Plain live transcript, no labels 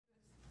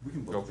We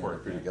can Go for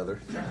it.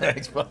 together.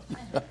 Thanks, bud.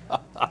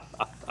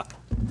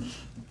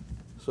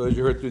 So as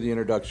you heard through the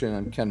introduction,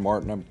 I'm Ken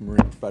Martin. I'm from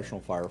Marin Professional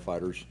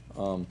Firefighters.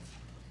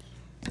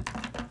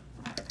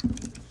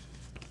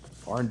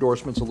 Our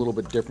endorsement's a little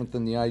bit different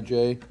than the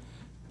IJ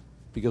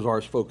because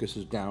ours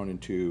focuses down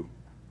into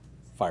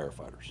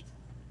firefighters.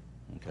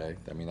 Okay,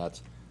 I mean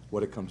that's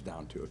what it comes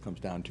down to. It comes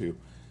down to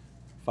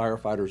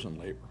firefighters and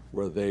labor,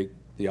 where the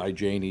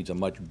IJ needs a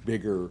much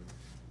bigger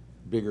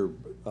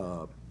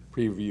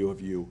preview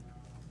of you.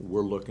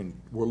 We're looking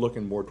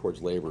more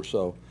towards labor.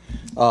 So,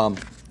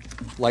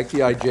 like the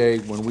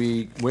IJ,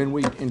 when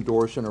we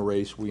endorse in a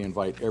race, we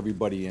invite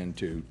everybody in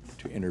to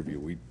interview.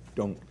 We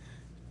don't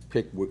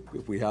pick,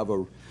 if we have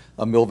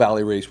a Mill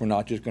Valley race, we're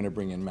not just going to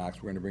bring in Max.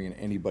 We're going to bring in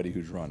anybody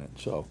who's running.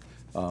 So,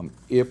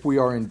 if we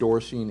are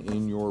endorsing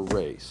in your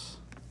race,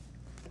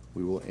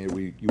 you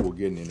will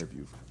get an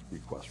interview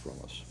request from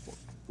us.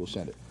 We'll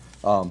send it.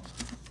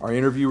 Our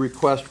interview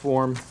request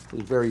form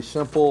is very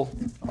simple.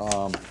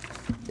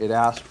 It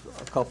asks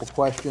a couple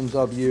questions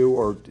of you,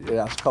 or it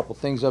asks a couple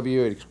things of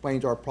you. It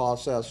explains our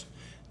process,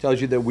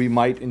 tells you that we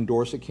might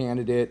endorse a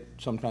candidate.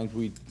 Sometimes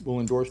we will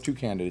endorse two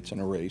candidates in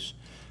a race.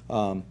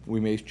 We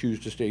may choose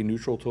to stay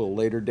neutral till a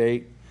later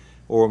date,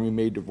 or we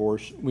may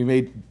endorse. We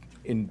may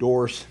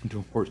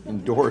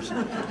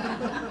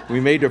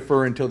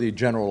defer until the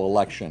general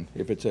election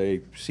if it's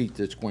a seat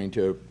that's going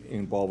to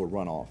involve a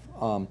runoff.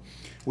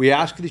 We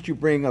ask that you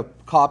bring a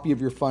copy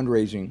of your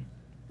fundraising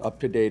up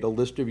to date, a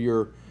list of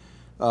your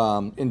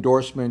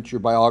endorsements, your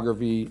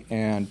biography,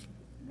 and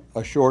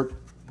a short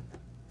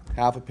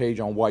half a page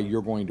on why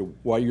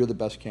you're the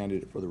best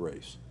candidate for the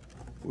race.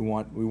 We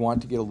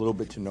want to get a little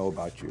bit to know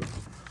about you.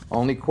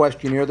 Only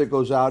questionnaire that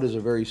goes out is a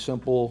very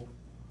simple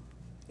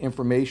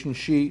information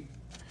sheet.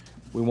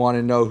 We want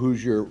to know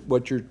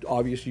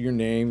obviously your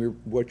name,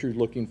 what you're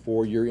looking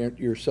for,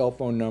 your cell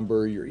phone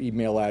number, your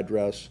email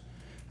address,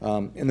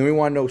 and then we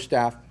want to know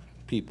staff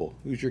people.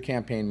 Who's your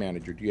campaign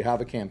manager? Do you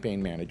have a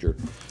campaign manager?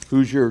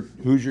 Who's your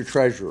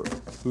treasurer?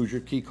 Who's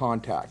your key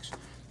contacts?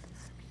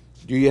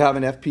 Do you have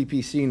an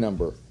FPPC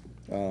number?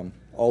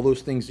 All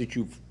those things that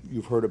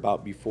you've heard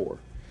about before.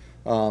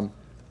 And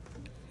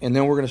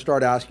then we're going to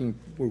start asking.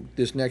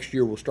 This next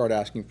year, we'll start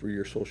asking for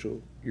your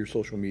social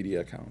media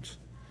accounts.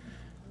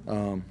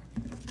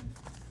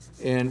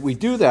 And we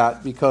do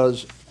that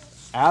because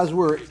as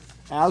we're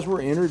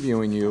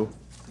interviewing you,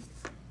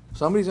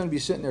 somebody's going to be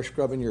sitting there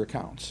scrubbing your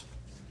accounts.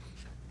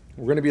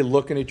 We're going to be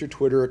looking at your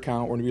Twitter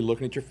account. We're going to be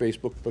looking at your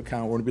Facebook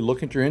account. We're going to be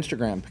looking at your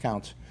Instagram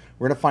accounts.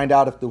 We're going to find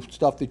out if the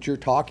stuff that you're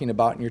talking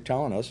about and you're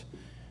telling us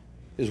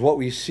is what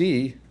we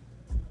see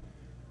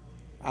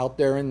out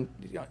there in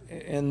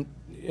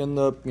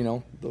the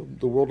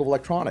world of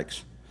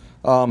electronics.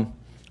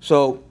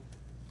 So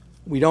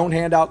we don't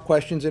hand out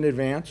questions in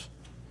advance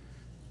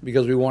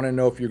because we want to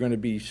know if you're going to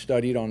be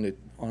studied on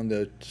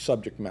the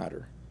subject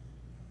matter.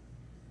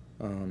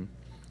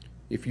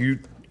 If you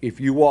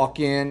walk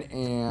in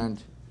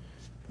and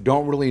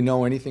don't really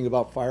know anything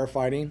about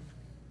firefighting,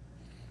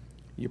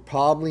 you're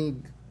probably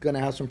going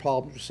to have some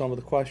problems with some of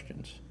the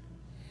questions.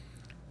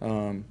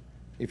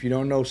 If you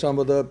don't know some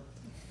of the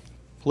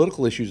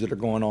political issues that are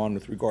going on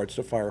with regards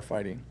to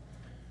firefighting,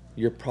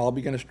 you're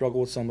probably going to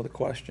struggle with some of the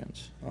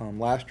questions.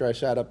 Last year I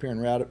sat up here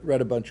and read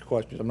a bunch of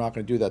questions. I'm not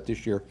going to do that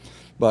this year,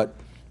 but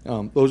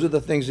those are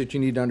the things that you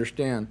need to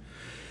understand.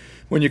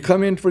 When you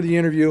come in for the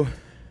interview,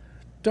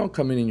 don't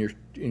come in your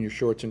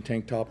shorts and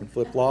tank top and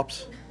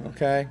flip-flops,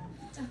 okay?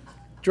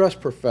 Dress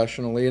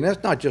professionally, and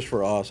that's not just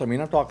for us. I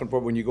mean, I'm talking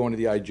about when you go into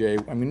the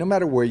IJ. I mean, no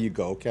matter where you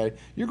go, okay?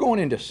 You're going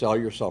in to sell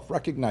yourself.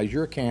 Recognize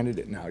you're a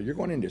candidate now. You're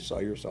going in to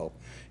sell yourself.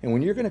 And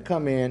when you're going to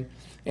come in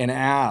and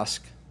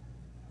ask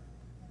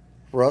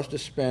for us to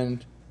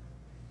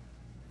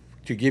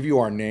give you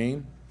our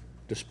name,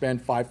 to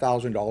spend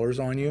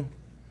 $5,000 on you,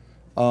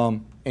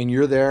 and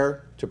you're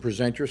there to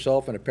present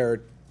yourself in a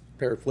pair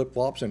of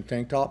flip-flops and a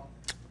tank top,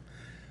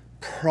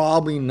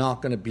 probably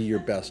not going to be your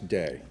best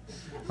day.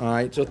 All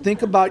right, so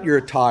think about your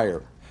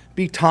attire.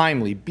 Be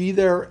timely. Be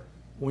there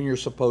when you're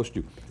supposed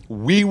to.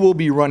 We will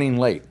be running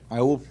late.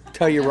 I will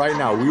tell you right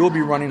now, we will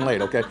be running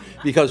late, okay?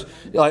 Because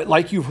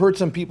like you've heard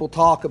some people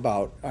talk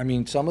about, I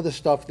mean, some of the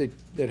stuff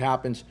that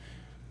happens,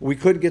 we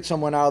couldn't get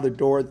someone out of the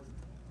door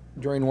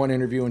during one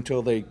interview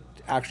until they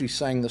actually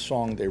sang the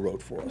song they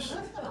wrote for us,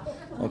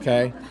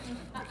 okay?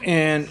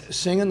 And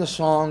singing the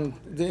song,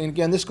 and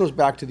again, this goes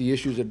back to the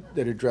issues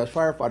that address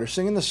firefighters.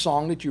 Singing the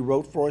song that you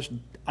wrote for us,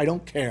 I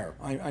don't care.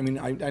 I mean,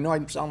 I know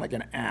I sound like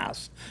an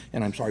ass,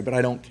 and I'm sorry, but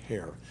I don't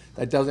care.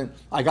 That doesn't,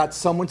 I got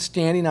someone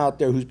standing out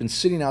there who's been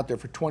sitting out there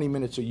for 20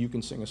 minutes so you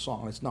can sing a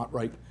song. It's not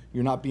right.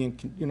 You're not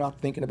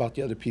thinking about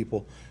the other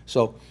people.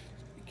 So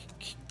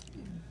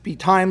be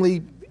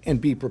timely and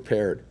be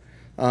prepared.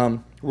 We're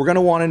going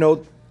to want to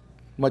know,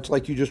 much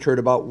like you just heard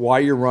about, why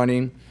you're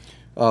running,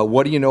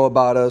 what do you know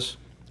about us,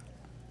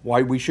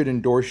 why we should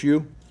endorse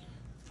you,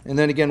 and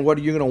then again, what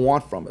are you going to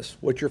want from us?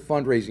 What's your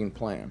fundraising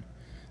plan?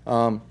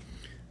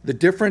 The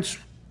difference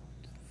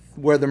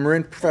where the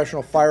Marin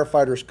Professional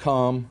Firefighters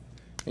come,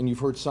 and you've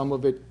heard some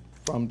of it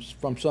from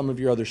some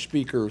of your other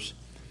speakers,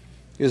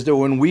 is that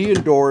when we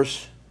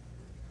endorse,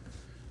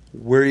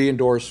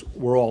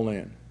 we're all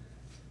in.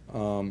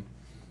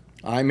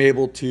 I'm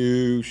able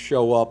to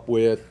show up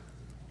with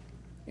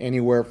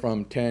anywhere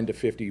from 10 to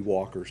 50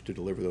 walkers to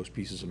deliver those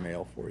pieces of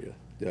mail for you,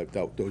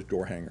 those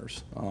door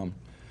hangers.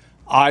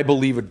 I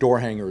believe a door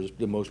hanger is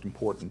the most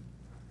important.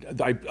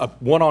 A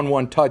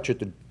one-on-one touch at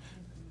the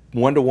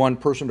one-to-one,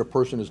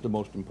 person-to-person is the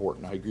most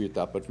important. I agree with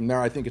that. But from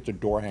there, I think it's a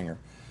door hanger.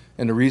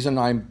 And the reason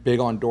I'm big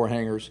on door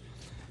hangers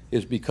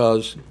is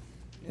because,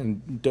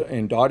 and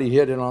Dottie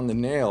hit it on the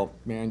nail,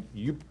 man,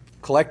 you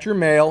collect your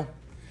mail,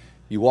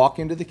 you walk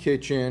into the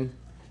kitchen,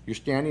 you're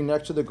standing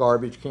next to the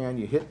garbage can,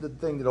 you hit the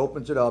thing that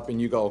opens it up, and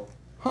you go,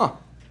 huh.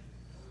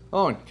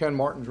 Oh, and Ken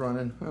Martin's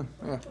running. Huh,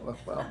 yeah,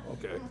 well,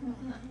 okay.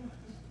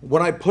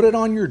 When I put it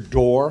on your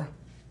door,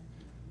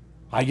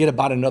 I get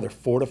about another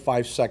 4 to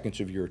 5 seconds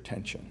of your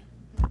attention.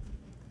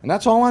 And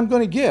that's all I'm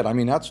going to get. I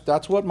mean,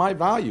 that's what my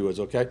value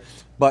is, okay?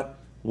 But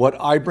what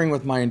I bring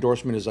with my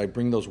endorsement is I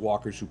bring those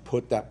walkers who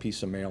put that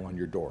piece of mail on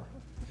your door.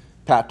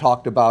 Pat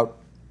talked about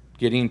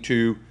getting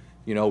to,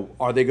 you know,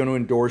 are they going to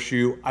endorse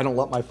you? I don't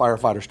let my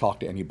firefighters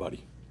talk to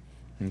anybody,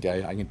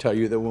 okay? I can tell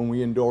you that when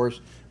we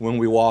endorse, when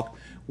we walk,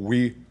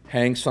 we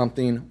hang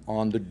something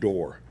on the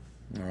door,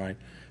 all right?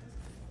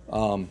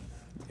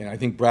 And I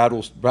think Brad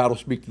will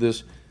speak to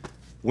this.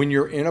 When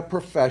you're in a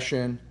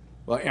profession,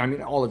 well, I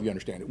mean, all of you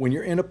understand it. When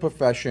you're in a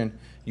profession,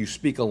 you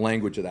speak a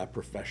language of that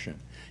profession.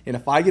 And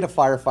if I get a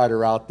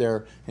firefighter out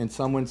there and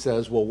someone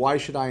says, well, why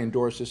should I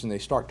endorse this? And they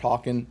start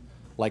talking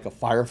like a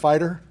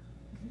firefighter,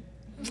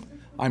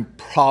 I'm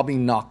probably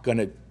not going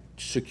to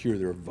secure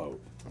their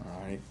vote,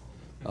 all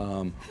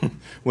right?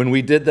 When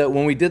we did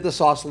the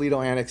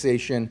Sausalito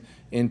annexation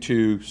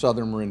into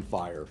Southern Marin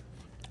Fire,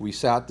 we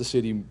sat the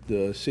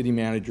city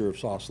manager of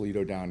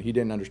Sausalito down. He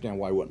didn't understand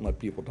why I wouldn't let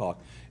people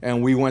talk.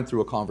 And we went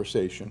through a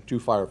conversation, 2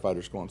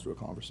 firefighters going through a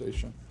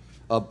conversation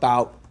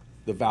about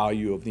the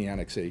value of the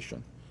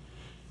annexation.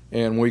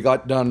 And when we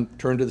got done,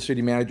 turned to the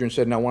city manager and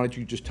said, now why don't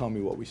you just tell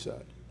me what we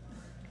said?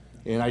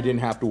 And I didn't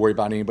have to worry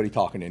about anybody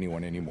talking to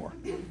anyone anymore,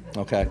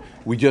 okay?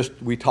 We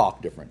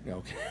talk different,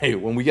 okay?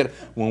 When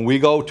we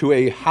go to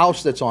a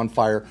house that's on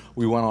fire,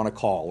 we went on a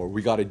call or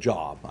we got a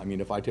job. I mean,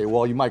 if I tell you,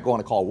 well, you might go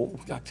on a call, well,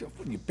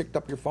 you picked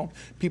up your phone?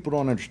 People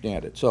don't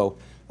understand it. So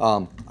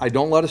I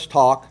don't let us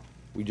talk,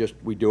 we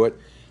do it.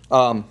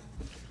 I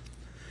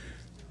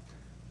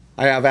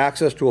have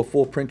access to a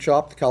full print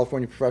shop. The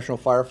California Professional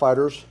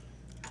Firefighters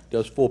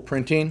does full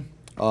printing.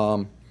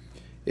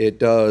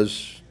 It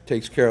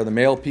takes care of the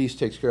mail piece,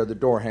 takes care of the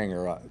door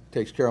hanger,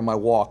 takes care of my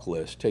walk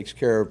list, takes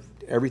care of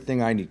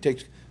everything I need.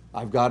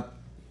 I've got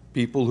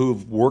people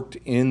who've worked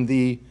in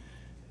the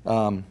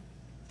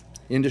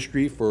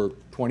industry for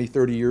 20,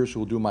 30 years who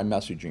will do my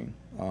messaging.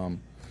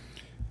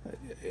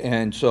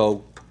 And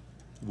so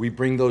we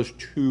bring those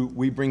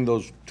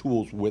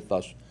tools with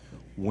us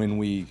when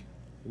we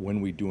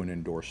do an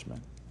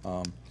endorsement.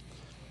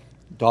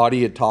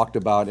 Dottie had talked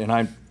about, and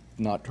I'm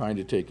not trying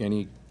to take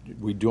any,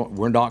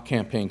 we're not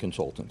campaign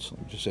consultants,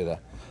 let me just say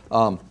that.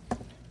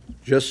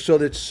 Just so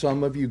that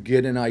some of you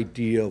get an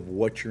idea of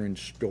what you're in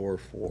store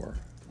for.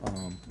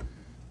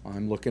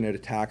 I'm looking at a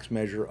tax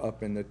measure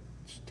up in the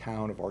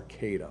town of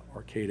Arcata.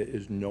 Arcata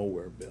is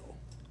Nowhereville,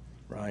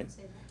 right?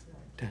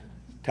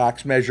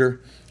 Tax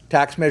measure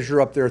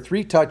up there,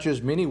 3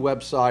 touches, mini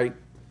website,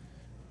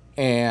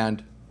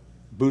 and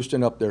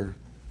boosting up their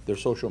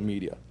social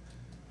media.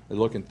 They're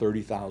looking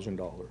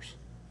 $30,000.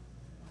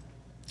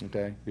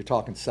 Okay, you're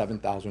talking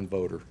 7,000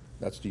 voter.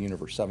 That's the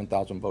universe,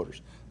 7,000 voters.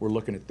 We're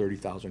looking at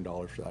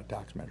 $30,000 for that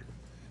tax measure.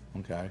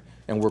 Okay,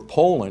 and we're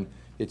polling.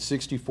 It's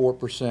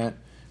 64%.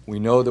 We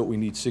know that we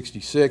need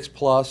 66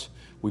 plus.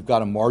 We've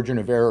got a margin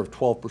of error of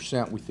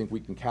 12%. We think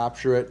we can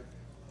capture it.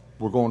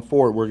 We're going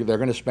forward. They're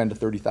going to spend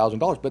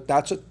 $30,000, but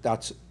that's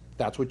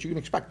what you can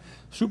expect.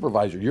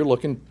 Supervisor, you're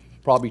looking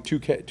probably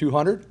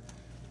 200,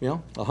 you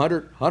know,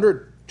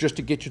 100 just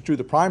to get you through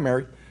the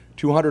primary.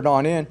 200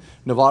 on in.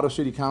 Novato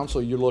City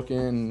Council, you're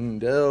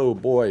looking, oh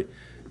boy,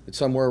 it's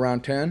somewhere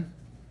around 10,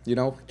 you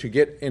know, to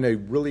get in a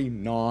really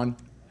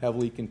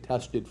non-heavily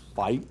contested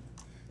fight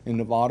in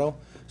Novato.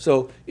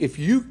 So if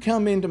you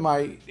come into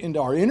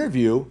our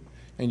interview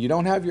and you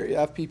don't have your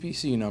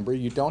FPPC number,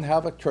 you don't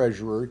have a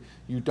treasurer,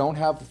 you don't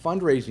have a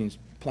fundraising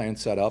plan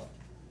set up,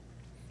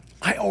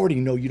 I already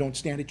know you don't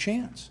stand a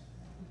chance.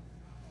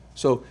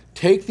 So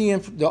take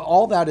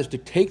all that is to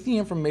take the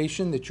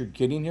information that you're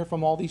getting here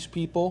from all these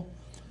people,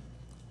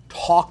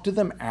 talk to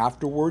them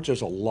afterwards.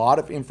 There's a lot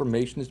of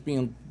information that's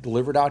being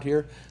delivered out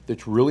here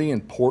that's really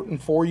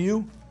important for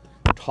you.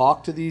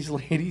 Talk to these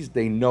ladies.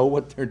 They know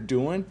what they're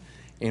doing,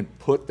 and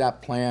put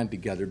that plan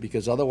together,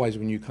 because otherwise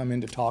when you come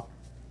in to talk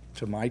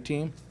to my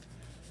team,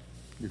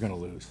 you're going to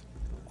lose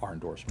our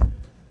endorsement.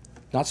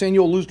 Not saying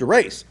you'll lose the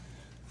race.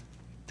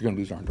 You're going to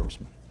lose our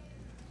endorsement.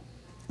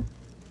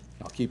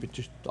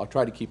 I'll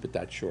try to keep it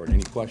that short.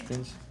 Any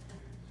questions?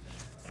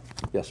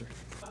 Yes, sir.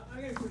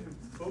 I got a question.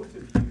 Both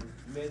of you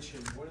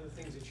mentioned one of the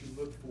things that you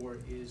look for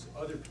is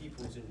other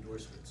people's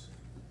endorsements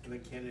and the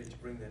candidates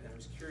bring that. I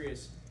was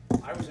curious,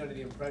 I was under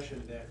the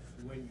impression that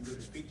when you go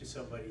to speak to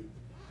somebody,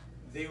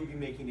 they would be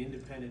making an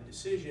independent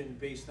decision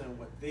based on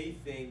what they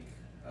think,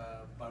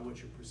 by what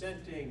you're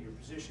presenting, your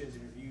positions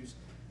and your views.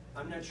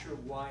 I'm not sure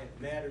why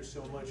it matters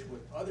so much what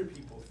other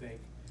people think,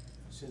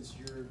 since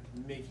you're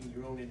making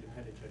your own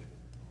independent judgment.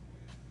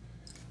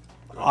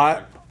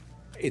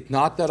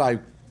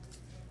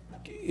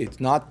 It's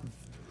not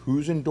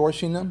who's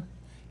endorsing them,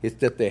 it's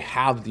that they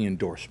have the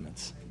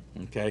endorsements,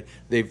 okay?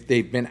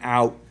 They've been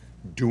out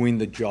doing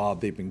the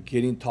job, they've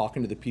been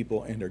talking to the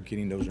people, and they're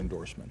getting those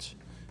endorsements.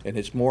 And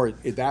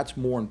that's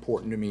more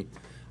important to me.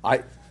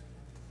 I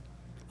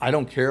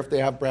don't care if they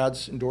have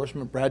Brad's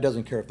endorsement. Brad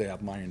doesn't care if they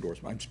have my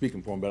endorsement. I'm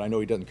speaking for him, but I know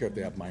he doesn't care if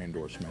they have my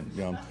endorsement.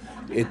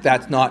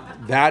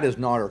 That is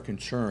not our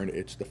concern.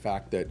 It's the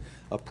fact that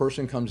a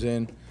person comes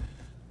in.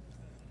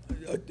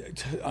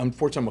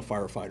 Unfortunately, I'm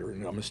a firefighter, and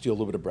I'm going to steal a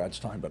little bit of Brad's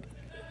time, but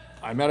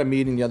I'm at a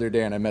meeting the other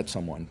day, and I met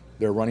someone.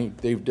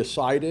 They've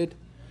decided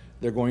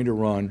they're going to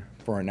run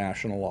for a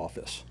national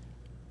office,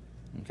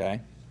 okay?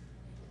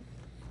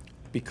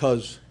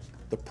 Because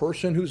the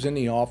person who's in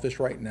the office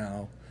right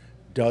now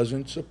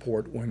doesn't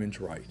support women's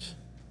rights,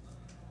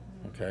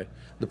 okay?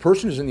 The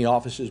person who's in the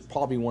office is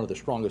probably one of the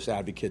strongest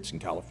advocates in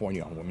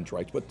California on women's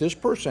rights, but this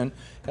person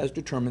has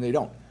determined they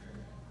don't.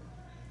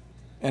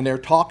 And they're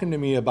talking to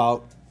me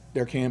about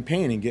their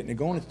campaign and getting it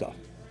going and stuff.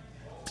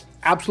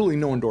 Absolutely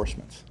no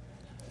endorsements.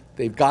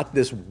 They've got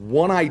this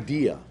one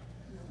idea,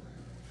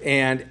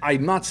 and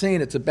I'm not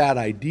saying it's a bad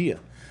idea,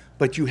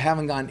 but you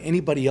haven't gotten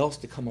anybody else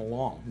to come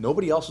along.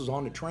 Nobody else is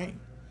on the train.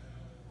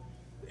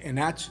 And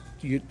that's,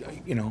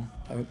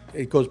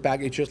 it goes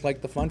back, it's just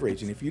like the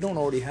fundraising. If you don't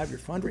already have your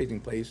fundraising in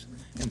place,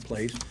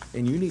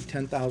 and you need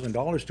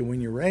 $10,000 to win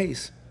your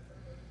race,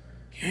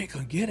 you ain't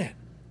gonna get it.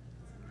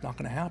 It's not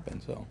gonna happen,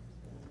 so.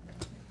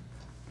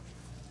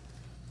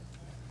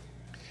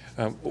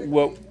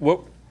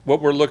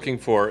 What we're looking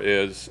for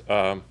is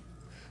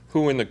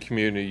who in the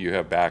community you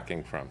have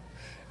backing from.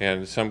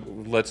 And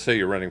let's say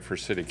you're running for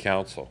city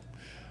council.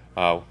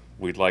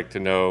 We'd like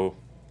to know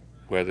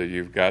whether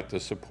you've got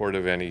the support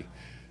of any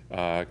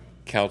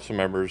council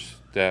members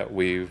that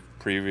we've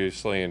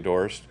previously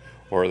endorsed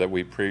or that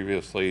we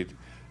previously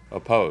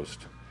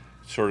opposed.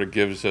 It sort of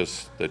gives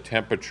us the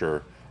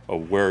temperature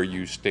of where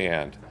you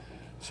stand.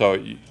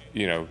 So,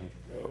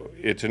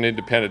 it's an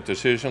independent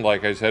decision.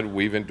 Like I said,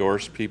 we've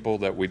endorsed people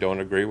that we don't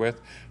agree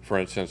with. For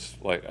instance,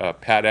 like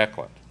Pat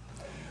Eklund.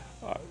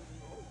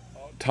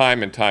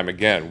 Time and time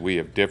again, we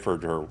have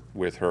differed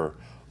with her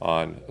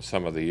on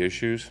some of the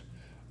issues,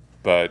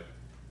 but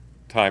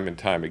time and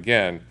time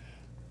again,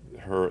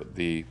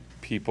 the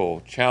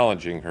people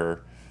challenging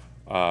her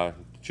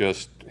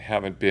just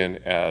haven't been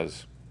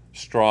as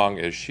strong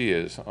as she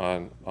is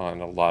on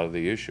a lot of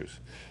the issues.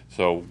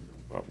 So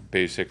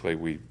basically,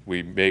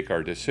 we make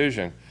our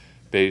decision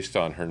based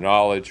on her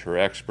knowledge, her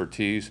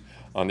expertise,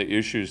 on the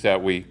issues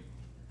that we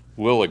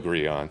will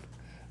agree on,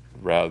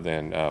 rather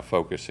than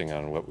focusing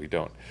on what we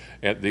don't.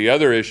 And the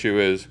other issue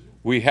is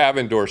we have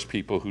endorsed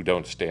people who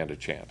don't stand a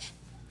chance,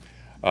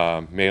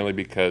 mainly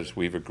because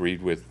we've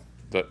agreed with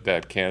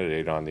that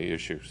candidate on the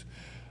issues.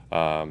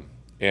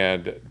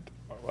 And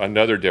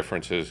another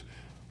difference is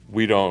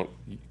you're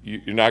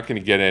not going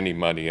to get any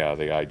money out of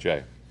the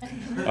IJ.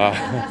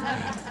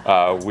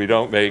 We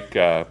don't make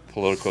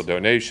political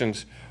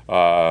donations.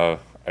 I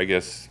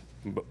guess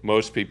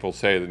most people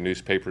say the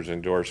newspaper's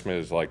endorsement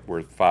is like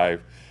worth 5%,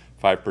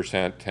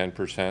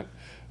 10%.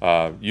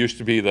 Used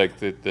to be like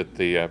that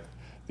the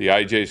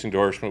IJ's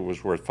endorsement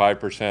was worth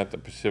 5%. The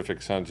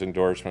Pacific Sun's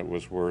endorsement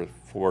was worth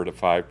 4 to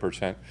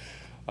 5%.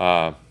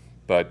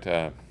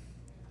 But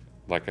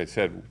like I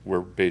said,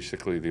 we're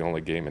basically the only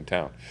game in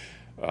town,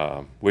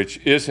 which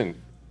isn't.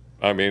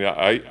 I mean,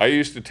 I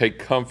used to take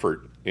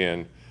comfort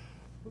in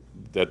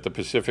that the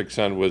Pacific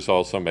Sun was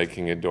also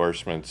making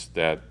endorsements,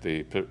 that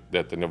the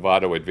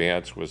Novato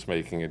Advance was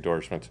making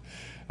endorsements,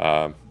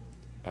 but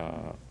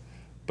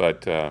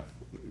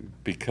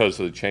because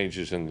of the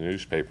changes in the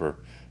newspaper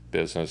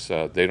business,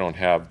 they don't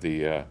have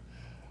the,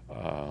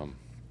 I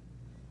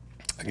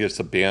guess,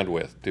 the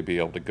bandwidth to be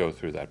able to go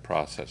through that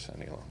process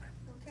any longer.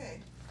 Okay,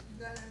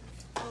 you got it.